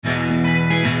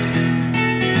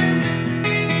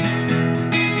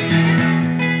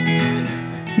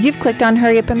You've clicked on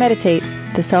Hurry Up and Meditate,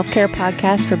 the self-care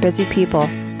podcast for busy people.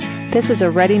 This is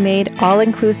a ready-made,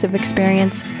 all-inclusive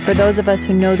experience for those of us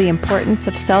who know the importance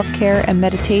of self-care and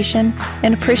meditation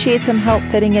and appreciate some help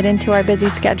fitting it into our busy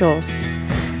schedules.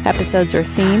 Episodes are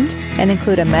themed and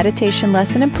include a meditation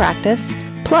lesson and practice,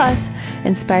 plus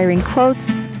inspiring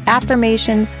quotes,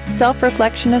 affirmations,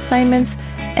 self-reflection assignments,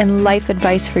 and life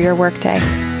advice for your workday.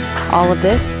 All of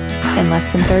this in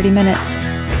less than 30 minutes.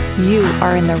 You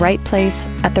are in the right place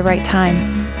at the right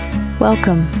time.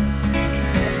 Welcome.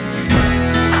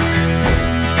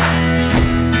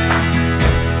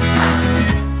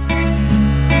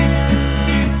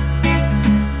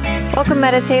 Welcome,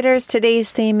 meditators.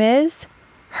 Today's theme is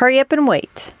Hurry Up and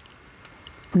Wait.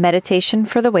 Meditation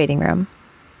for the waiting room.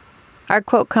 Our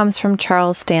quote comes from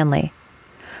Charles Stanley.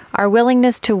 Our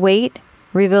willingness to wait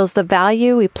reveals the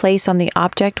value we place on the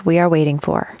object we are waiting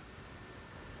for.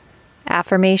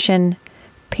 Affirmation: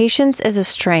 patience is a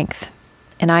strength,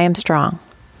 and I am strong.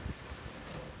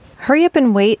 Hurry up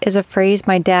and wait is a phrase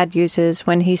my dad uses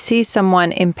when he sees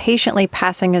someone impatiently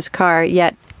passing his car,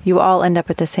 yet you all end up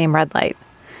at the same red light.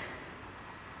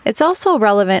 It's also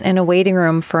relevant in a waiting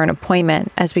room for an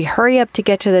appointment, as we hurry up to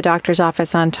get to the doctor's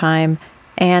office on time,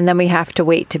 and then we have to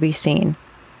wait to be seen.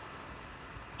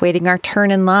 Waiting our turn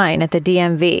in line at the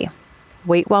DMV.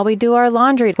 Wait while we do our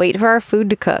laundry. Wait for our food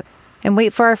to cook. And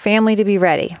wait for our family to be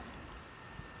ready.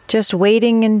 Just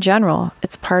waiting in general,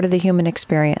 it's part of the human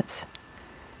experience.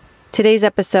 Today's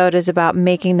episode is about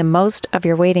making the most of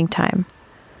your waiting time.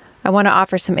 I want to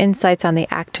offer some insights on the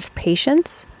act of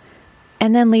patience,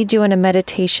 and then lead you in a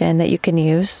meditation that you can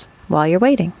use while you're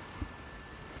waiting.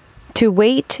 To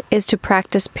wait is to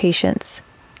practice patience.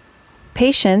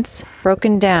 Patience,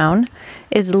 broken down,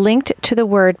 is linked to the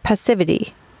word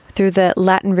passivity through the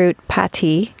Latin root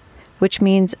pati, which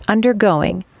means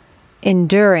undergoing,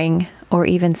 enduring, or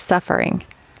even suffering.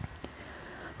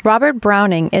 Robert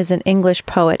Browning is an English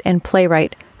poet and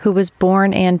playwright who was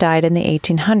born and died in the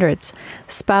 1800s,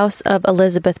 spouse of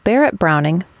Elizabeth Barrett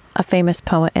Browning, a famous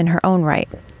poet in her own right.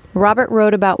 Robert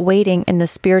wrote about waiting in the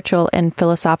spiritual and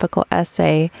philosophical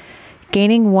essay,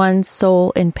 Gaining One's Soul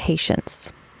in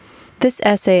Patience. This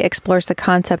essay explores the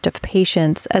concept of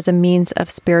patience as a means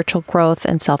of spiritual growth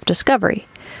and self-discovery.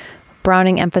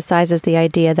 Browning emphasizes the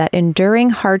idea that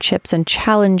enduring hardships and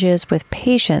challenges with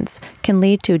patience can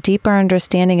lead to a deeper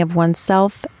understanding of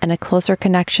oneself and a closer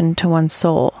connection to one's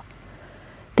soul.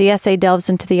 The essay delves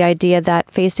into the idea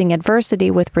that facing adversity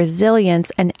with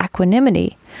resilience and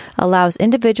equanimity allows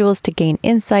individuals to gain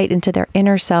insight into their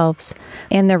inner selves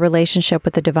and their relationship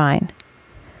with the divine.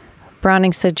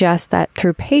 Browning suggests that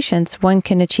through patience, one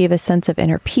can achieve a sense of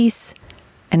inner peace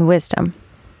and wisdom,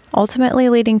 ultimately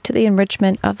leading to the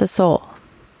enrichment of the soul.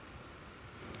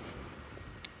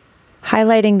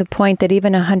 Highlighting the point that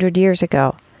even 100 years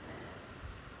ago,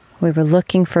 we were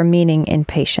looking for meaning in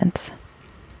patience.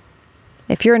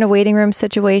 If you're in a waiting room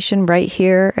situation right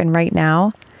here and right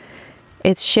now,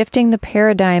 it's shifting the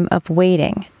paradigm of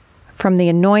waiting from the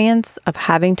annoyance of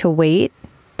having to wait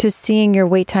to seeing your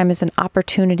wait time as an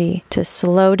opportunity to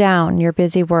slow down your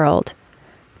busy world,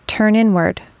 turn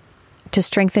inward, to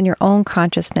strengthen your own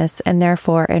consciousness and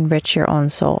therefore enrich your own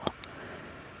soul.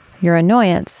 Your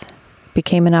annoyance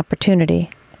became an opportunity,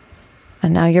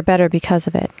 and now you're better because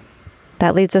of it.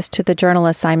 That leads us to the journal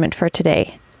assignment for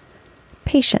today.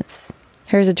 Patience.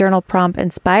 Here's a journal prompt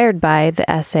inspired by the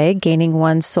essay, Gaining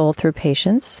One's Soul Through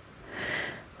Patience.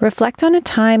 Reflect on a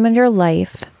time of your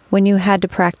life when you had to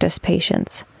practice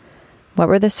patience. What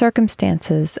were the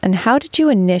circumstances, and how did you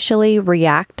initially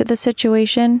react to the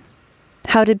situation?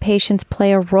 How did patience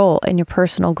play a role in your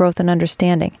personal growth and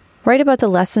understanding? Write about the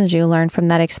lessons you learned from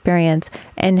that experience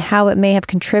and how it may have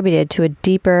contributed to a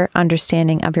deeper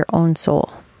understanding of your own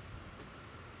soul.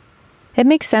 It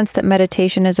makes sense that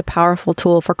meditation is a powerful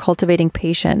tool for cultivating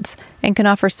patience and can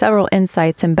offer several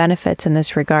insights and benefits in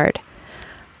this regard.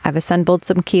 I've assembled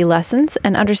some key lessons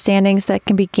and understandings that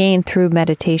can be gained through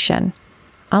meditation.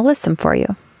 I'll list them for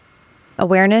you.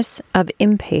 Awareness of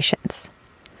impatience.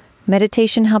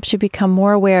 Meditation helps you become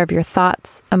more aware of your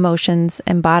thoughts, emotions,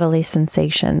 and bodily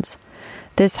sensations.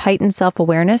 This heightened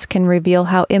self-awareness can reveal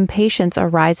how impatience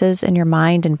arises in your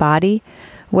mind and body,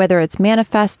 whether it's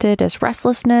manifested as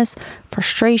restlessness,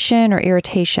 frustration, or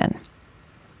irritation.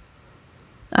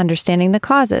 Understanding the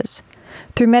causes.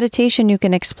 Through meditation, you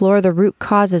can explore the root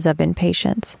causes of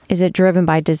impatience. Is it driven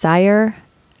by desire,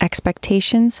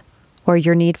 expectations, or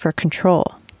your need for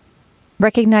control?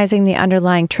 Recognizing the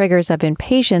underlying triggers of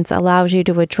impatience allows you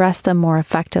to address them more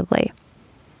effectively.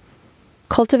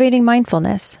 Cultivating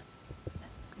mindfulness.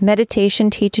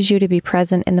 Meditation teaches you to be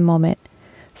present in the moment,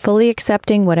 fully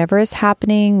accepting whatever is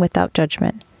happening without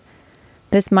judgment.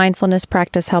 This mindfulness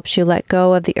practice helps you let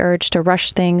go of the urge to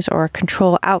rush things or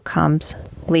control outcomes,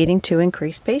 leading to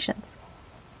increased patience.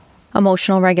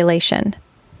 Emotional regulation.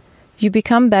 You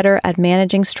become better at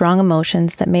managing strong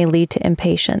emotions that may lead to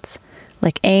impatience,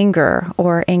 like anger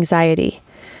or anxiety.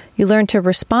 You learn to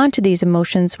respond to these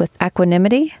emotions with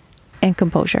equanimity and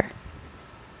composure.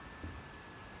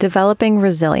 Developing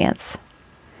resilience.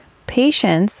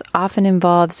 Patience often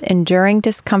involves enduring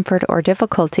discomfort or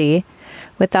difficulty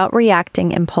without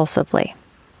reacting impulsively.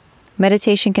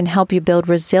 Meditation can help you build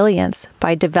resilience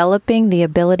by developing the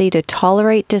ability to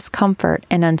tolerate discomfort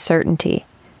and uncertainty,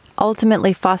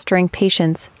 ultimately fostering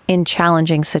patience in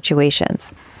challenging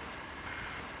situations.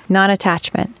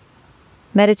 Non-attachment.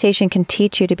 Meditation can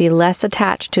teach you to be less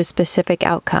attached to specific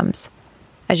outcomes.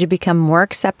 As you become more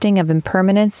accepting of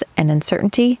impermanence and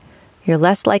uncertainty, you're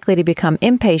less likely to become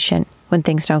impatient when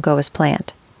things don't go as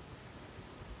planned.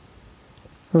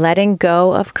 Letting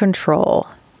go of control.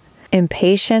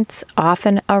 Impatience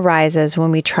often arises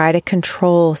when we try to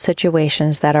control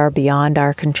situations that are beyond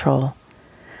our control,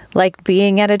 like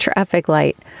being at a traffic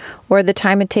light or the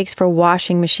time it takes for a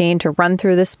washing machine to run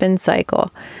through the spin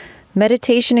cycle.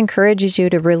 Meditation encourages you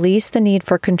to release the need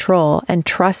for control and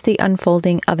trust the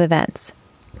unfolding of events,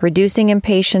 reducing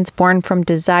impatience born from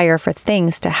desire for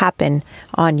things to happen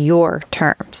on your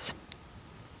terms.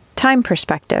 Time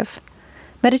perspective.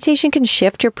 Meditation can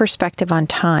shift your perspective on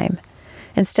time.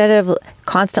 Instead of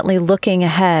constantly looking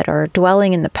ahead or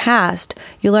dwelling in the past,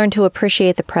 you learn to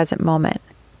appreciate the present moment,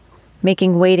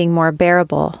 making waiting more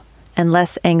bearable and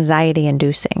less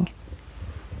anxiety-inducing.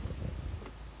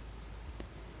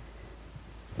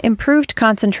 Improved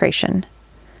concentration.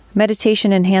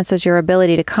 Meditation enhances your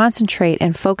ability to concentrate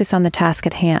and focus on the task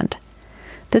at hand.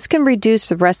 This can reduce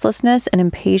the restlessness and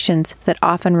impatience that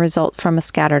often result from a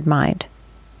scattered mind.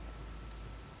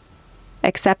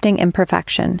 Accepting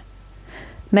imperfection.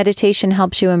 Meditation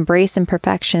helps you embrace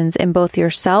imperfections in both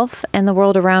yourself and the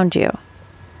world around you.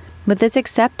 With this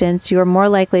acceptance, you are more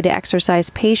likely to exercise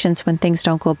patience when things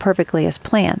don't go perfectly as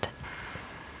planned.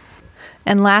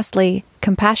 And lastly,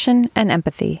 compassion and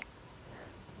empathy.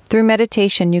 Through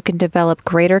meditation, you can develop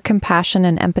greater compassion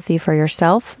and empathy for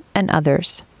yourself and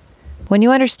others. When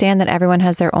you understand that everyone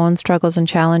has their own struggles and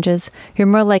challenges, you're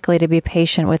more likely to be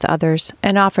patient with others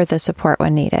and offer the support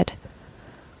when needed.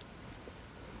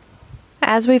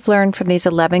 As we've learned from these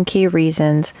 11 key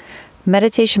reasons,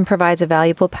 meditation provides a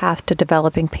valuable path to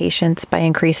developing patience by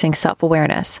increasing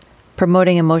self-awareness,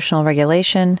 promoting emotional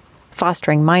regulation,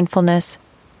 fostering mindfulness,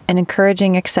 and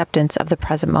encouraging acceptance of the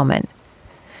present moment.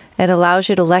 It allows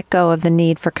you to let go of the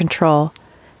need for control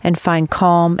and find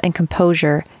calm and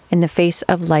composure in the face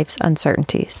of life's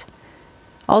uncertainties,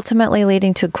 ultimately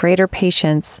leading to greater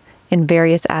patience in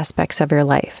various aspects of your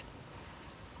life.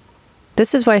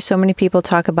 This is why so many people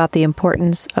talk about the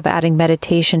importance of adding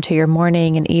meditation to your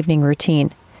morning and evening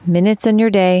routine, minutes in your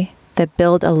day that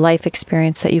build a life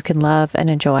experience that you can love and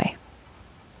enjoy.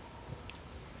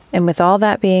 And with all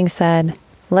that being said,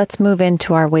 let's move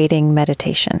into our waiting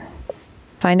meditation.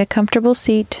 Find a comfortable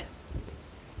seat,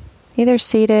 either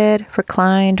seated,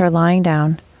 reclined, or lying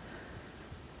down.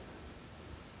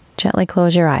 Gently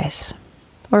close your eyes,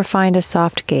 or find a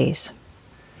soft gaze.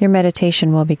 Your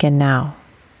meditation will begin now.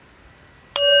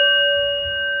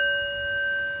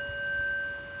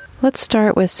 Let's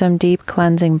start with some deep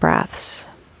cleansing breaths.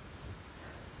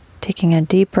 Taking a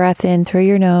deep breath in through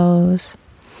your nose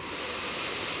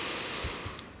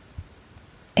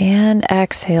and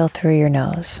exhale through your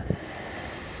nose.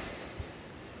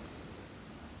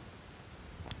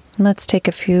 Let's take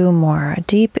a few more. A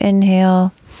deep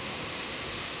inhale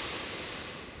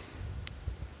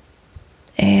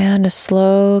and a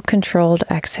slow, controlled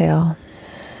exhale.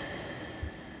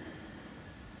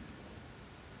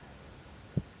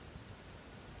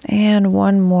 And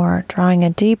one more, drawing a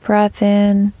deep breath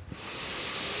in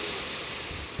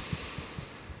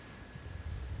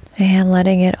and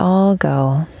letting it all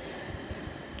go.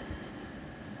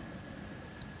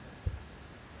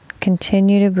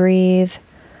 Continue to breathe,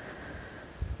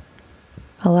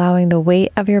 allowing the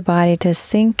weight of your body to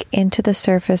sink into the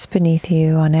surface beneath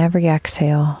you on every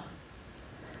exhale,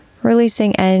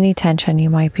 releasing any tension you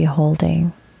might be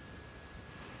holding.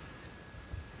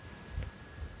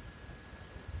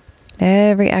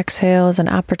 Every exhale is an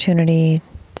opportunity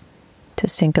to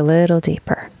sink a little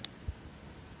deeper.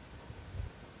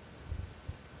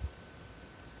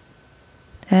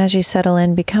 As you settle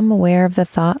in, become aware of the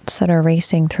thoughts that are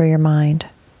racing through your mind.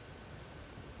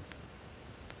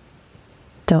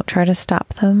 Don't try to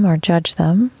stop them or judge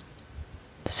them.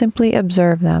 Simply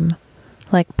observe them,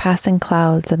 like passing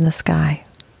clouds in the sky.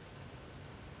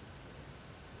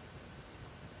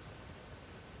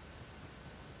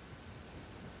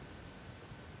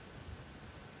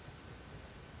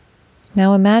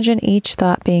 Now imagine each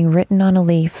thought being written on a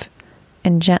leaf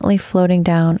and gently floating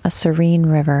down a serene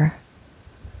river.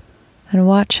 And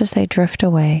watch as they drift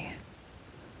away,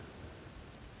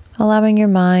 allowing your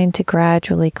mind to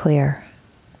gradually clear.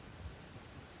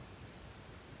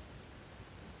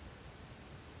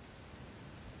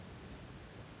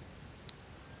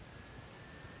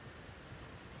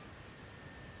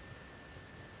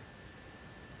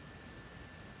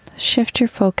 Shift your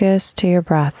focus to your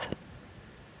breath.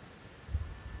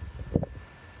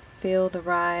 Feel the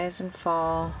rise and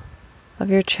fall of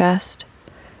your chest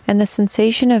and the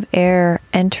sensation of air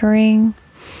entering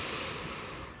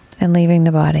and leaving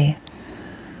the body.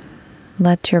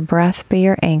 Let your breath be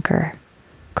your anchor,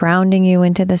 grounding you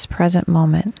into this present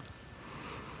moment.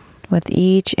 With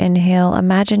each inhale,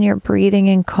 imagine you're breathing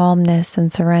in calmness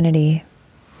and serenity.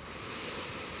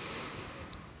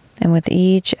 And with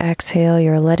each exhale,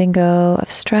 you're letting go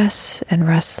of stress and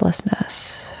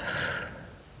restlessness.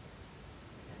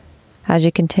 As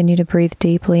you continue to breathe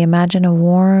deeply, imagine a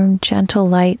warm, gentle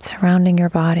light surrounding your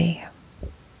body.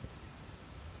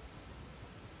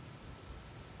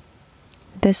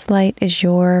 This light is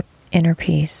your inner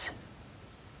peace,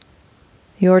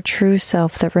 your true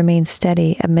self that remains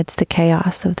steady amidst the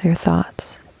chaos of your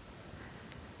thoughts.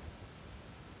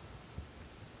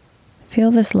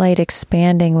 Feel this light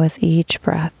expanding with each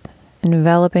breath,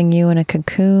 enveloping you in a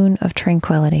cocoon of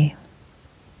tranquility.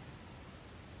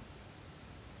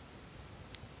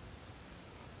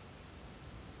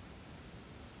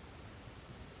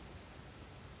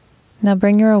 Now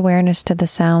bring your awareness to the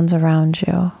sounds around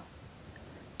you.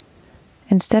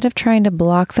 Instead of trying to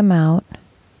block them out,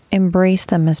 embrace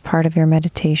them as part of your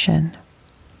meditation.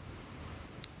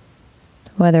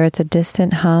 Whether it's a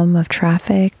distant hum of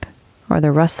traffic or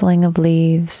the rustling of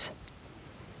leaves,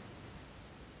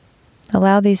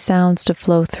 allow these sounds to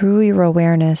flow through your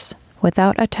awareness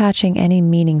without attaching any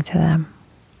meaning to them.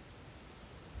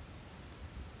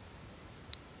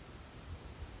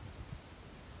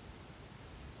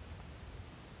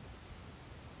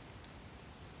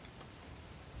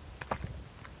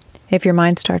 If your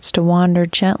mind starts to wander,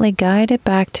 gently guide it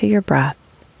back to your breath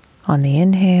on the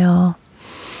inhale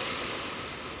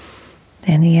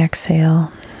and the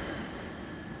exhale.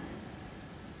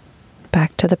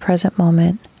 Back to the present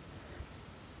moment.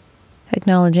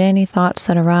 Acknowledge any thoughts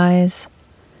that arise,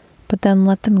 but then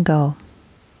let them go,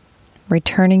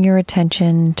 returning your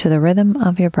attention to the rhythm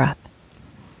of your breath.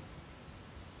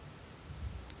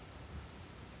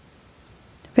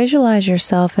 Visualize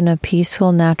yourself in a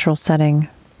peaceful, natural setting.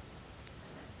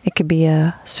 It could be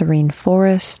a serene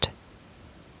forest,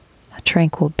 a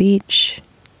tranquil beach,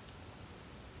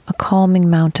 a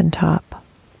calming mountaintop.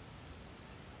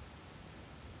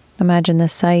 Imagine the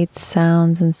sights,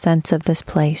 sounds, and scents of this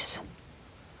place.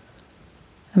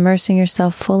 Immersing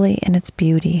yourself fully in its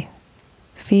beauty.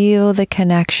 Feel the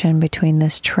connection between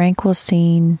this tranquil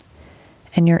scene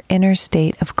and your inner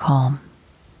state of calm.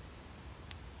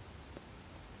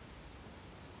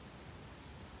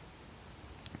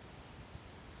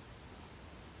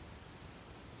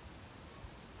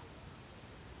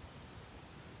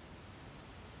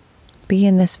 Be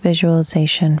in this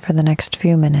visualization for the next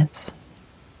few minutes.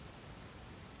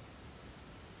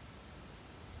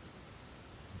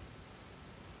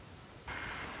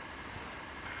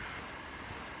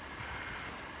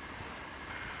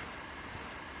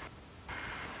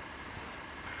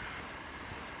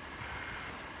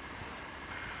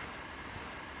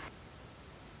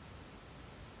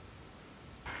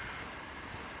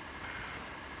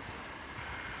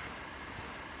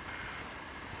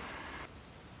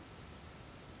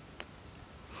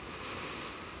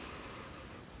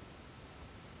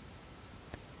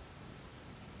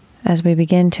 As we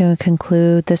begin to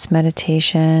conclude this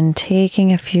meditation,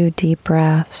 taking a few deep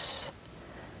breaths,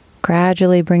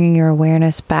 gradually bringing your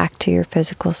awareness back to your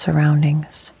physical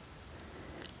surroundings.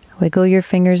 Wiggle your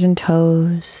fingers and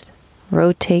toes,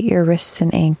 rotate your wrists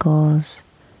and ankles,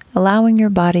 allowing your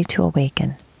body to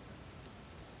awaken.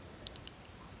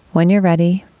 When you're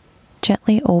ready,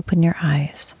 gently open your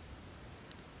eyes.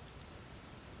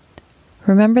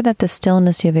 Remember that the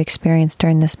stillness you've experienced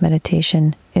during this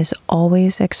meditation is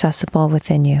always accessible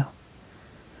within you.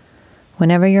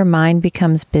 Whenever your mind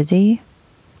becomes busy,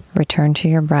 return to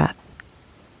your breath,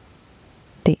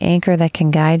 the anchor that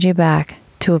can guide you back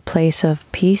to a place of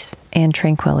peace and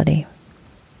tranquility.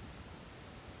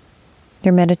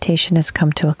 Your meditation has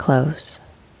come to a close.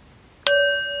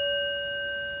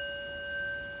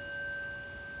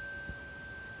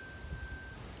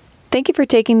 Thank you for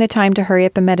taking the time to hurry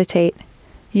up and meditate.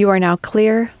 You are now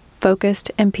clear, focused,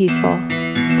 and peaceful,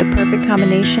 the perfect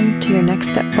combination to your next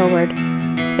step forward.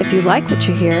 If you like what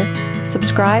you hear,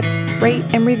 subscribe, rate,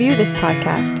 and review this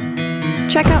podcast.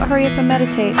 Check out Hurry Up and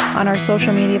Meditate on our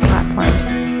social media platforms.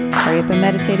 Hurry Up and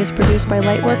Meditate is produced by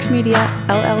Lightworks Media,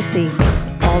 LLC.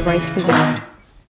 All rights reserved.